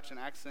Appalachian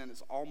accent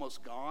is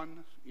almost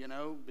gone,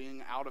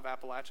 being out of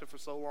Appalachia for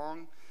so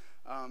long,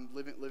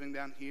 living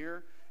down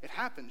here. It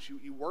happens.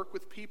 You work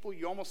with people,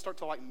 you almost start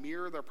to like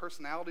mirror their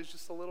personalities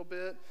just a little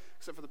bit,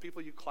 except for the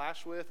people you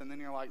clash with, and then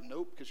you're like,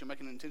 nope, because you're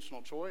making an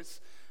intentional choice.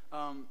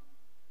 But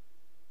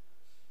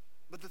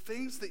the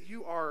things that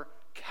you are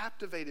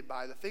captivated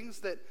by, the things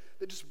that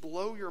just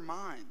blow your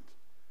mind,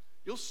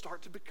 you'll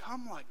start to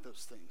become like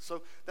those things.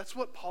 So that's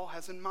what Paul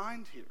has in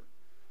mind here.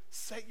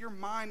 Set your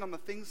mind on the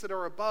things that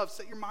are above.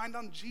 Set your mind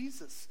on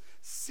Jesus.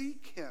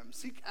 Seek him.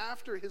 Seek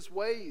after his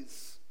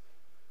ways.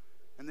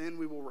 And then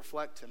we will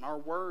reflect him. Our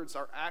words,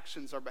 our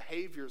actions, our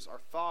behaviors, our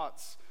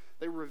thoughts,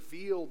 they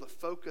reveal the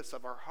focus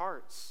of our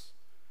hearts.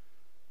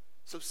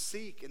 So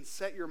seek and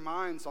set your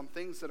minds on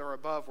things that are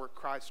above where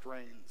Christ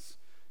reigns.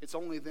 It's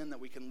only then that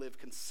we can live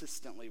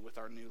consistently with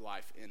our new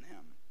life in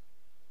him.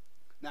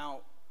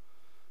 Now,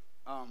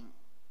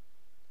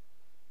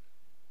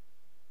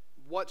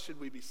 what should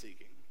we be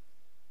seeking?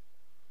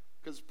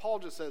 Because Paul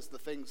just says the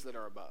things that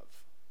are above.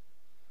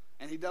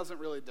 And he doesn't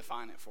really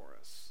define it for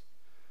us.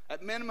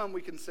 At minimum,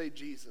 we can say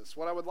Jesus.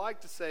 What I would like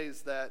to say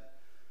is that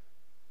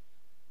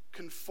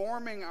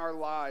conforming our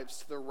lives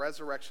to the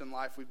resurrection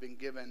life we've been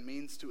given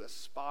means to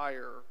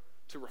aspire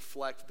to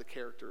reflect the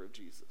character of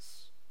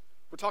Jesus.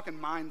 We're talking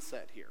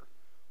mindset here.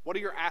 What are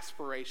your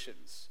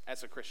aspirations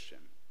as a Christian?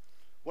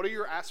 What are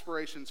your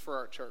aspirations for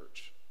our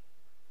church?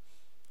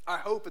 I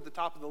hope at the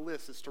top of the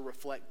list is to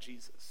reflect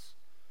Jesus,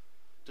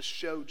 to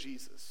show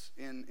Jesus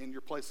in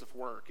your place of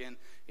work,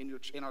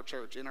 in our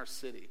church, in our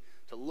city,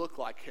 to look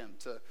like him,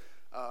 to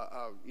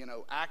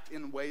act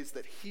in ways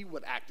that he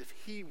would act if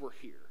he were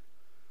here.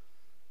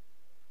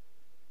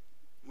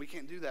 We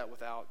can't do that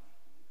without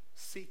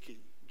seeking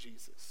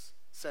Jesus,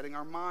 setting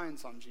our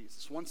minds on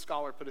Jesus. One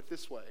scholar put it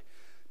this way: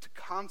 to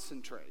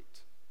concentrate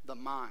the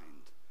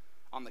mind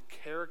on the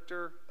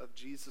character of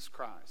Jesus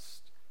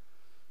Christ,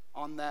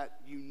 on that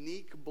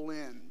unique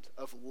blend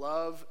of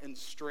love and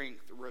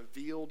strength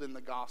revealed in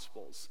the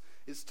Gospels,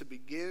 is to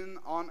begin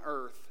on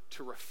earth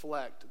to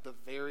reflect the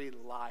very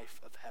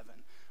life of heaven.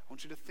 I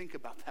want you to think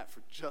about that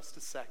for just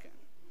a second.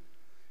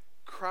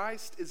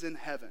 Christ is in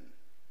heaven,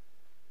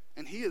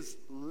 and he is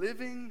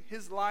living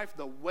his life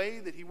the way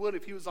that he would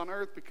if he was on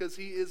earth, because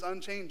he is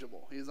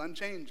unchangeable. He is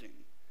unchanging.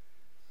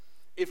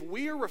 If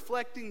we are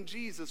reflecting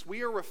Jesus,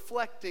 we are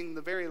reflecting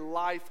the very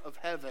life of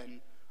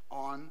heaven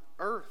on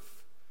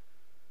earth.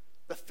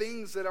 The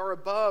things that are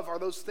above are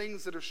those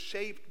things that are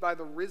shaped by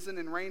the risen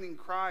and reigning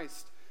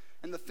Christ.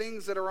 And the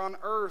things that are on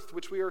earth,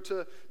 which we are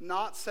to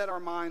not set our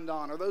mind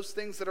on, are those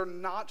things that are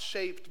not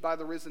shaped by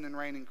the risen and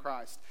reigning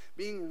Christ.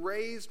 Being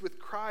raised with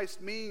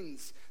Christ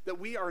means that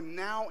we are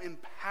now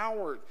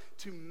empowered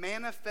to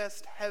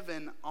manifest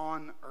heaven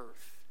on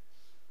earth.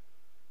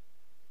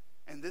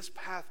 And this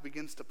path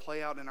begins to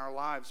play out in our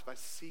lives by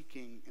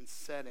seeking and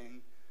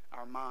setting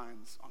our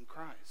minds on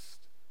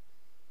Christ.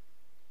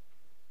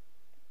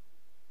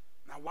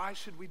 Now, why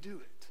should we do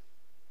it?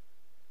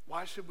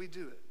 Why should we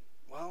do it?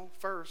 Well,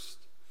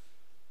 first,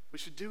 we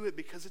should do it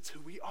because it's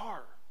who we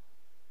are.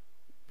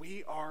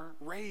 We are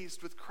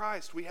raised with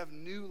Christ. We have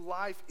new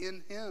life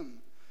in him.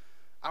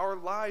 Our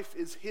life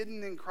is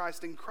hidden in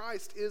Christ, and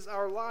Christ is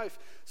our life.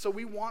 So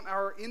we want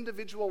our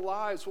individual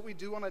lives, what we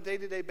do on a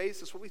day-to-day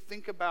basis, what we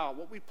think about,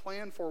 what we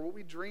plan for, what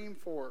we dream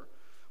for,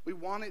 we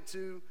want it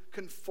to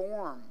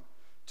conform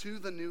to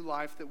the new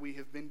life that we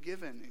have been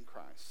given in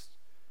Christ.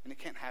 And it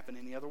can't happen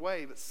any other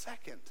way. But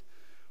second,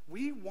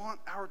 we want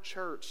our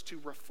church to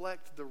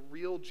reflect the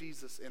real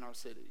Jesus in our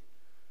city.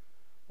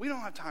 We don't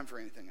have time for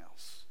anything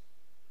else.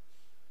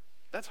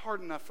 That's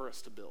hard enough for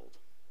us to build.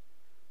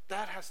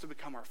 That has to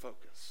become our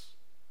focus.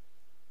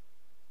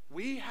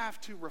 We have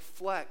to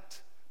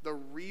reflect the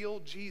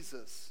real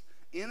Jesus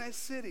in a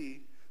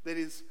city that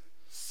is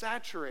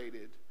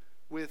saturated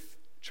with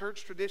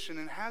church tradition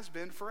and has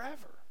been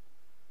forever.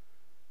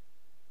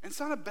 And it's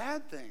not a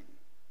bad thing.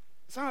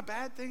 It's not a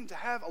bad thing to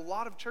have a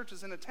lot of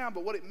churches in a town,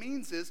 but what it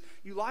means is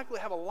you likely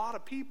have a lot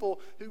of people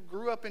who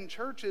grew up in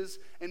churches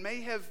and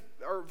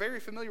are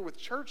very familiar with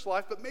church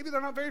life, but maybe they're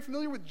not very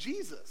familiar with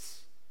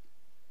Jesus.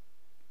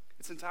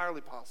 It's entirely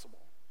possible.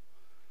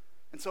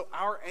 And so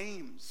our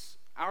aims,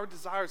 our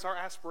desires, our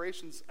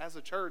aspirations as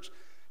a church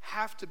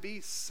have to be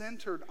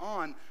centered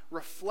on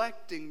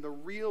reflecting the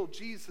real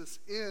Jesus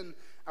in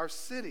our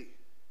city.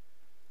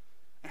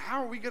 And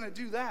how are we going to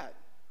do that?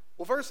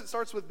 Well, first it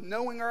starts with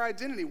knowing our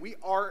identity. We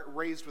are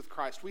raised with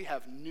Christ. We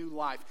have new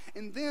life.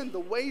 And then the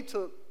way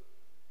to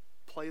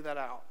play that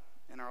out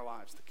in our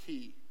lives, the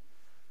key,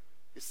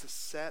 is to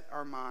set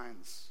our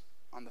minds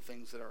on the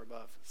things that are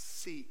above.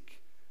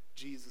 Seek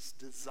Jesus,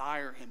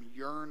 desire him,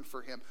 yearn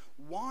for him,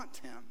 want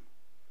him.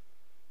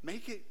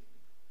 Make it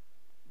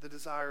the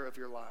desire of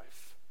your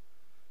life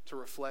to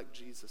reflect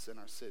Jesus in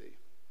our city.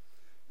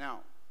 Now,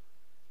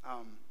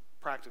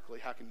 practically,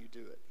 how can you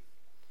do it?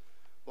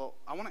 Well,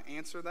 I want to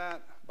answer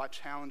that by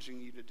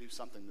challenging you to do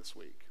something this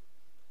week.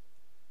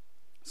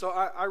 So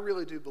I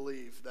really do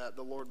believe that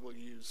the Lord will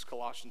use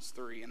Colossians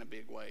 3 in a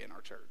big way in our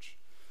church.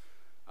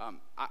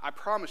 I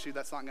promise you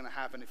that's not going to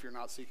happen if you're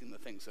not seeking the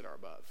things that are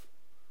above.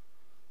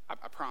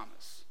 I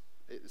promise.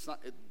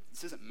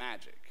 This isn't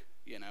magic,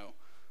 you know.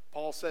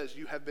 Paul says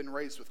you have been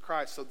raised with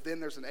Christ, so then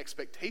there's an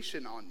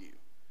expectation on you.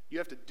 You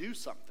have to do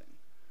something.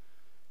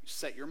 You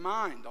set your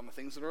mind on the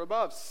things that are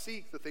above.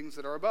 Seek the things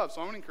that are above.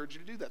 So I want to encourage you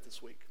to do that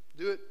this week.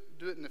 Do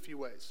it in a few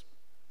ways.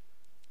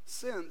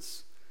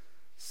 Since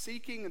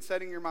seeking and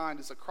setting your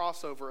mind is a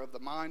crossover of the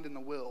mind and the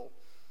will,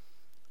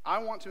 I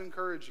want to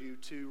encourage you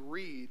to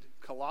read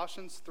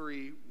Colossians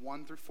 3,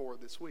 1 through 4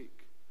 this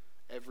week,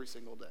 every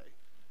single day.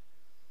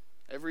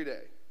 Every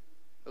day.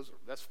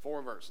 That's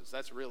 4 verses.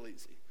 That's real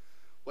easy.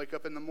 Wake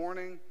up in the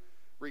morning,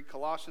 read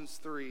Colossians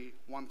 3,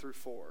 1 through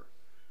 4,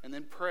 and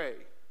then pray.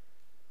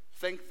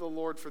 Thank the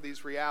Lord for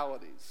these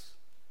realities.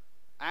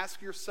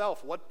 Ask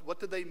yourself, what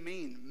do they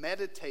mean?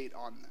 Meditate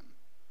on them.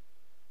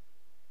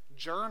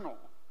 Journal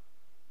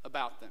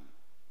about them.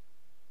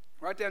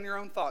 Write down your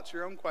own thoughts,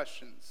 your own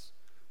questions,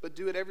 but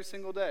do it every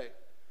single day.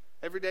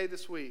 Every day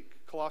this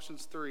week,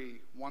 Colossians 3,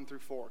 1 through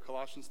 4.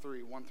 Colossians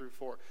 3, 1 through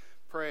 4.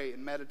 Pray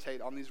and meditate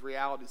on these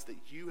realities that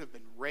you have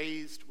been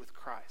raised with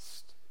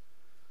Christ.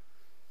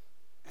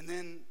 And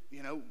then,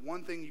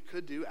 one thing you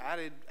could do,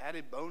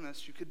 added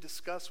bonus, you could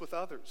discuss with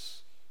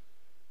others.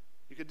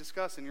 You could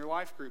discuss in your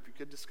life group. You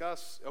could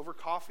discuss over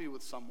coffee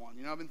with someone.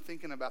 I've been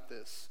thinking about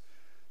this,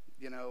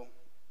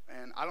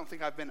 and I don't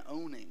think I've been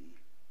owning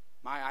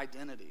my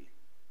identity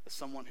as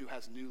someone who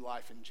has new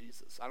life in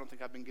Jesus. I don't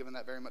think I've been giving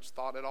that very much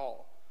thought at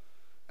all.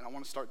 And I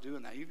want to start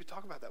doing that. You could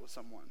talk about that with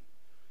someone.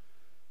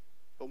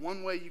 But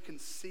one way you can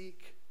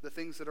seek the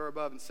things that are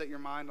above and set your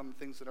mind on the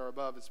things that are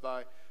above is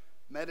by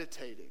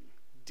meditating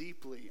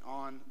deeply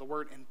on the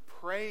Word and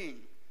praying,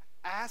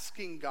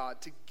 asking God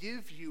to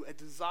give you a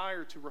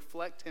desire to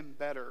reflect him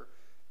better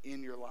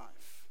in your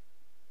life.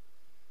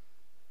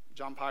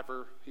 John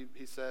Piper,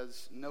 he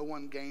says, no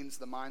one gains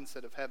the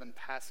mindset of heaven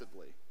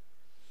passively.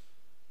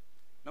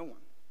 No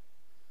one.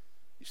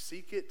 You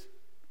seek it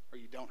or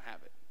you don't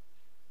have it.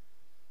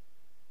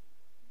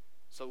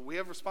 So we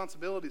have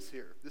responsibilities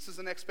here. This is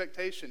an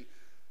expectation.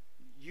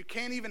 You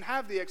can't even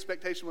have the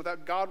expectation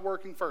without God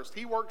working first.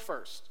 He worked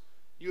first.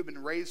 You have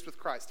been raised with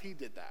Christ. He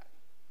did that.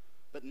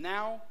 But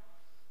now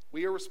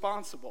we are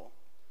responsible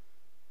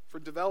for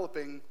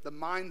developing the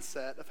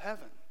mindset of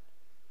heaven,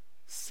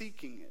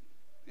 seeking it.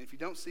 And if you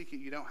don't seek it,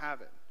 you don't have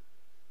it.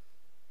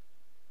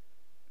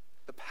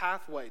 The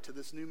pathway to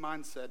this new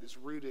mindset is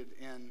rooted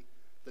in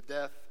the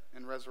death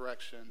and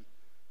resurrection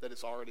that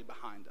is already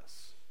behind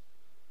us.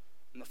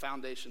 And the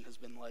foundation has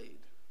been laid.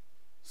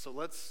 So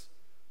let's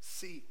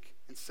seek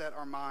and set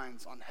our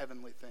minds on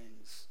heavenly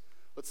things.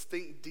 Let's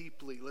think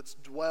deeply. Let's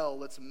dwell.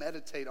 Let's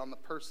meditate on the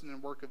person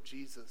and work of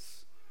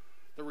Jesus.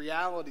 The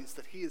realities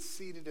that he is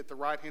seated at the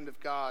right hand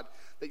of God,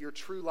 that your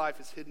true life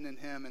is hidden in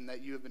him, and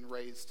that you have been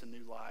raised to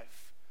new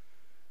life.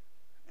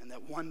 And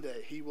that one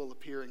day he will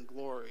appear in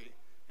glory,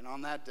 and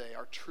on that day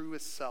our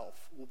truest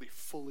self will be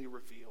fully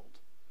revealed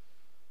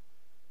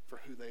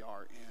for who they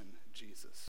are in Jesus.